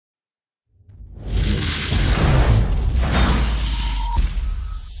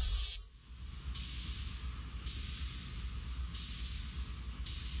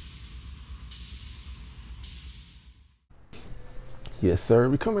Yes, sir.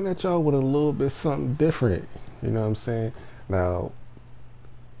 We coming at y'all with a little bit something different. You know what I'm saying? Now,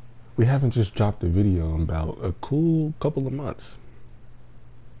 we haven't just dropped a video in about a cool couple of months.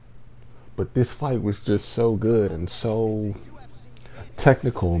 But this fight was just so good and so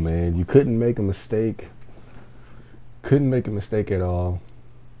technical, man. You couldn't make a mistake. Couldn't make a mistake at all.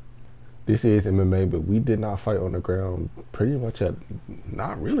 This is MMA, but we did not fight on the ground pretty much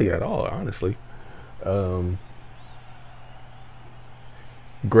not really at all, honestly. Um,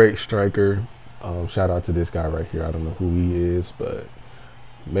 Great striker. Shout out to this guy right here. I don't know who he is, but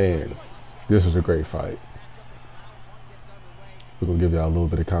man, this was a great fight. We're gonna give y'all a little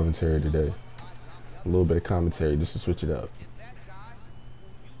bit of commentary today. A little bit of commentary just to switch it up.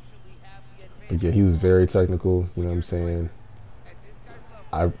 But yeah, he was very technical, you know what I'm saying?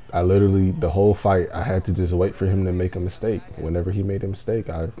 I literally, the whole fight, I had to just wait for him to make a mistake. Whenever he made a mistake,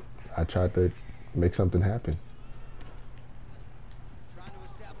 I tried to make something happen.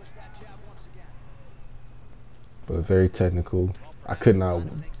 But very technical. I could not,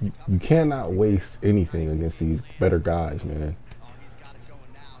 you cannot waste anything against these better guys, man.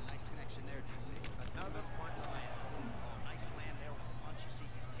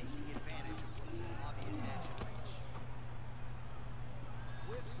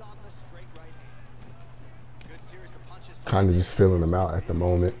 Kind of just feeling them out at the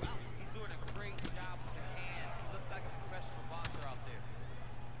moment.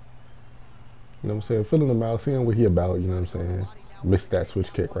 You know what I'm saying? Feeling him out, seeing what he about, you know what I'm saying? Missed that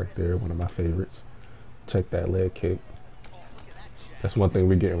switch kick right there, one of my favorites. Check that leg kick. That's one thing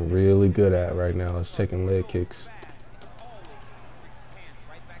we're getting really good at right now, is checking leg kicks.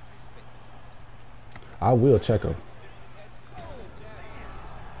 I will check him.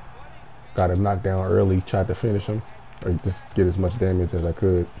 Got him knocked down early, tried to finish him, or just get as much damage as I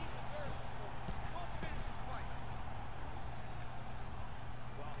could.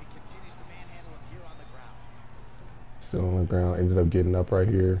 Still on the ground, ended up getting up right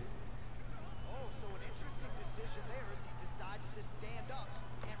here. So an interesting decision there as he decides to stand up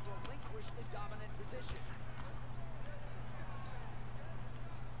and relinquish the dominant position.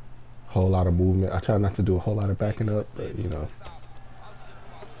 Whole lot of movement. I try not to do a whole lot of backing up, but you know,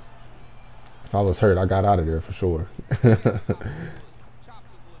 if I was hurt, I got out of there for sure.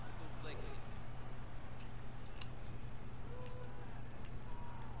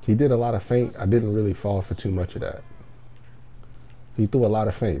 He did a lot of feint. I didn't really fall for too much of that. He threw a lot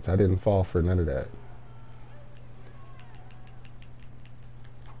of feints. I didn't fall for none of that.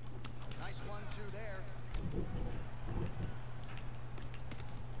 Nice 1-2 there.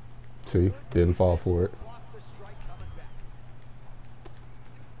 See, didn't fall for it. Blocked the strike coming back.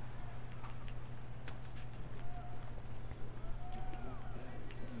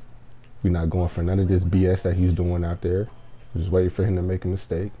 We're not going for none of this BS that he's doing out there. We're just waiting for him to make a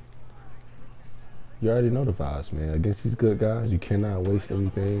mistake. You already know the vibes, man. Against these good guys, you cannot waste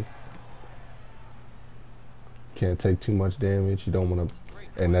anything. Can't take too much damage. You don't want to,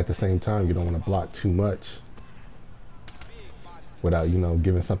 and at the same time, you don't want to block too much without, you know,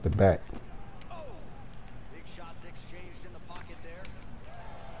 giving something back. Big shots exchanged in the pocket there.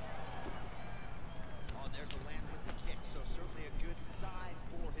 Oh, there's a land with the kick, so certainly a good sign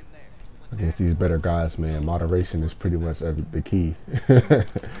for him there. Against these better guys, man, moderation is pretty much the key.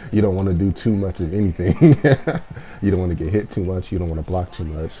 You don't want to do too much of anything. You don't want to get hit too much. You don't want to block too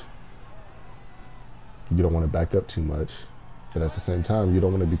much. You don't want to back up too much. But at the same time, you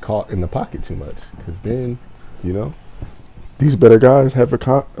don't want to be caught in the pocket too much. Because then, you know, these better guys have a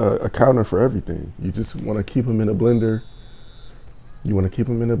counter for everything. You just want to keep them in a blender. You want to keep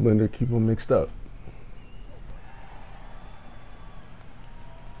them in a blender, keep them mixed up.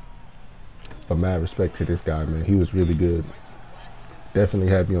 But mad respect to this guy, man. He was really good.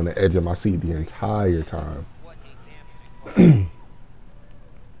 Definitely had me on the edge of my seat the entire time.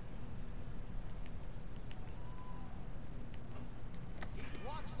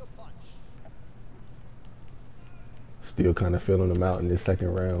 Still kind of feeling him out in this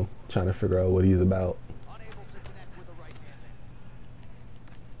second round. Trying to figure out what he's about. Unable to connect with the right hand there.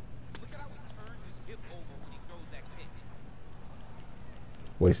 Look at how he turns his hip over when he throws that kick.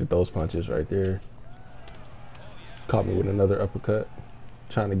 Wasted those punches right there. Caught me with another uppercut.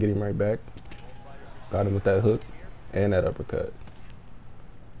 Trying to get him right back. Got him with that hook and that uppercut.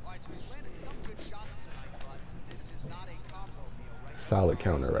 All right, so he's landed some good shots tonight, but this is not a combo meal, right? Solid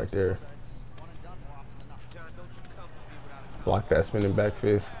counter right there. It's one and done more often than not. John, don't you come with me without a Blocked that spinning back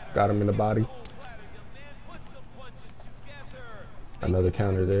fist. Got him in the body. Another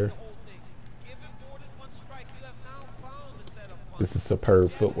counter there. This is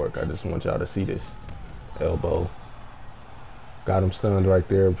superb footwork. I just want y'all to see this. Elbow. Got him stunned right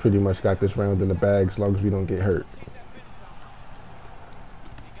there. Pretty much got this round in the bag as long as we don't get hurt.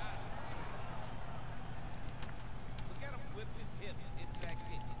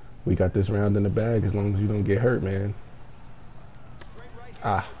 We got this round in the bag as long as you don't get hurt, man.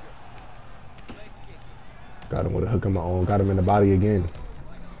 Ah. Got him with a hook of my own. Got him in the body again.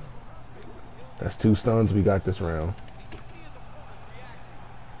 That's 2 stuns. We got this round.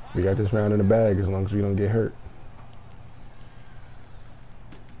 We got this round in the bag as long as we don't get hurt.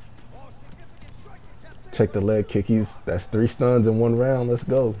 Check the leg kick. That's 3 stuns in 1 round. Let's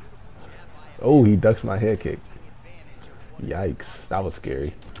go. Oh, he ducks my head kick. Yikes. That was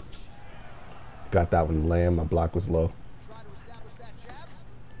scary. Got that one land. My block was low.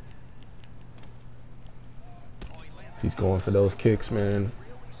 He's going for those kicks, man.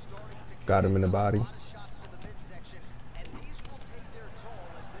 Got him in the body.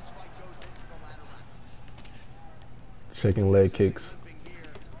 Shaking leg kicks.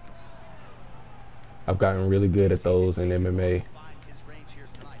 I've gotten really good at those in MMA.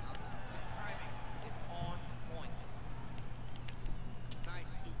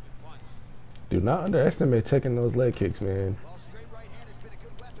 Do not underestimate checking those leg kicks, man.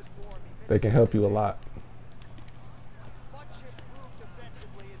 They can help you a lot.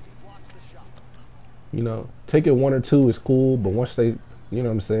 You know, take it 1 or 2 is cool, but once they, you know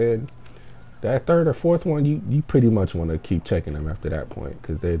what I'm saying, that 3rd or 4th one, you pretty much want to keep checking them after that point,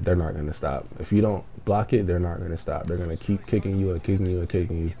 because they're not going to stop. If you don't block it, they're not going to stop. They're going to keep kicking you and kicking you and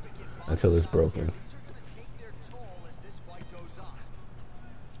kicking you until it's broken.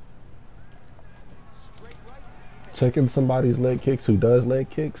 Checking somebody's leg kicks who does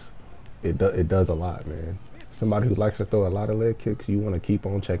leg kicks, it does a lot, man. Somebody who likes to throw a lot of leg kicks, you want to keep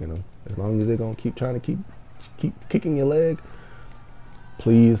on checking them. As long as they're going to keep trying to keep kicking your leg,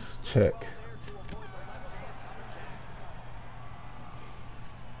 please check.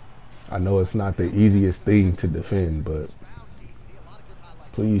 I know it's not the easiest thing to defend, but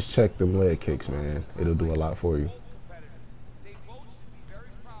please check them leg kicks, man. It'll do a lot for you.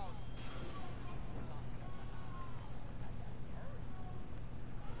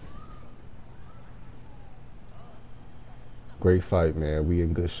 Great fight, man. We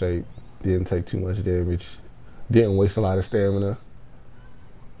in good shape. Didn't take too much damage. Didn't waste a lot of stamina.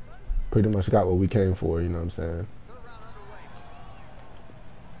 Pretty much got what we came for, you know what I'm saying?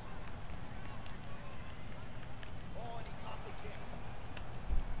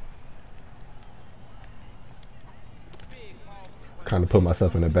 Kind of put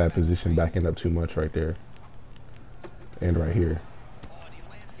myself in a bad position, backing up too much right there. And right here.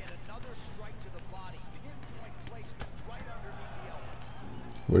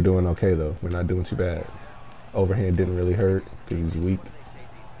 We're doing okay though. We're not doing too bad. Overhand didn't really hurt because he's weak.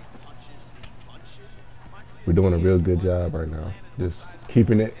 We're doing a real good job right now. Just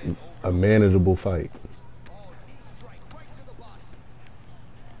keeping it a manageable fight.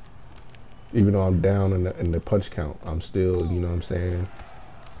 Even though I'm down in the punch count, I'm still, you know what I'm saying?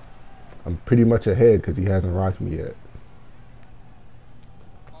 I'm pretty much ahead because he hasn't rocked me yet.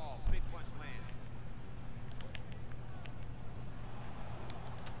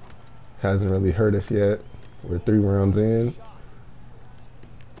 Hasn't really hurt us yet. We're 3 rounds in.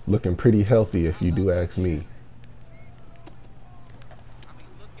 Looking pretty healthy if you do ask me.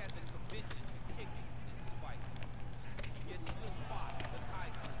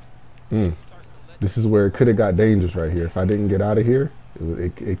 This is where it could have got dangerous right here. If I didn't get out of here,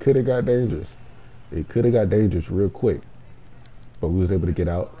 it could have got dangerous. It could have got dangerous real quick. But we was able to get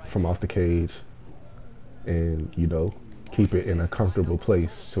out from off the cage and, you know, keep it in a comfortable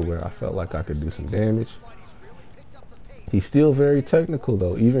place to where I felt like I could do some damage. He's still very technical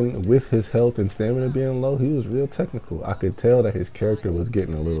though. Even with his health and stamina being low, he was real technical. I could tell that his character was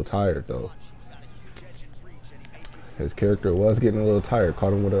getting a little tired though. His character was getting a little tired.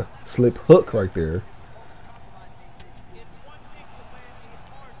 Caught him with a slip hook right there.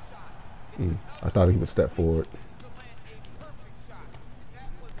 I thought he would step forward.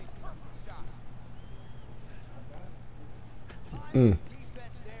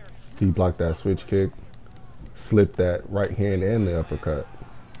 He blocked that switch kick. Slipped that right hand and the uppercut.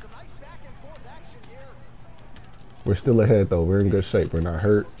 We're still ahead though. We're in good shape. We're not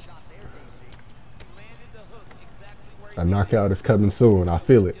hurt. A knockout is coming soon. I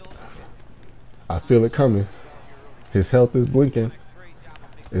feel it. I feel it coming. His health is blinking.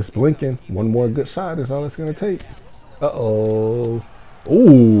 It's blinking. One more good shot is all it's going to take. Uh-oh.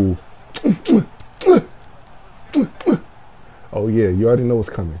 Ooh. Oh, yeah. You already know what's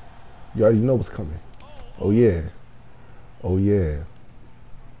coming. You already know what's coming. Oh, yeah. Oh, yeah.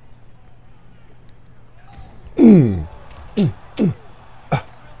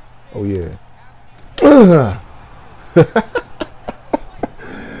 Oh yeah.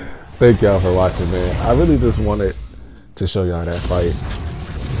 Thank y'all for watching, man. I really just wanted to show y'all that fight.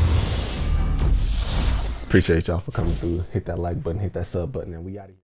 Appreciate y'all for coming through. Hit that like button, hit that sub button, and we out of here.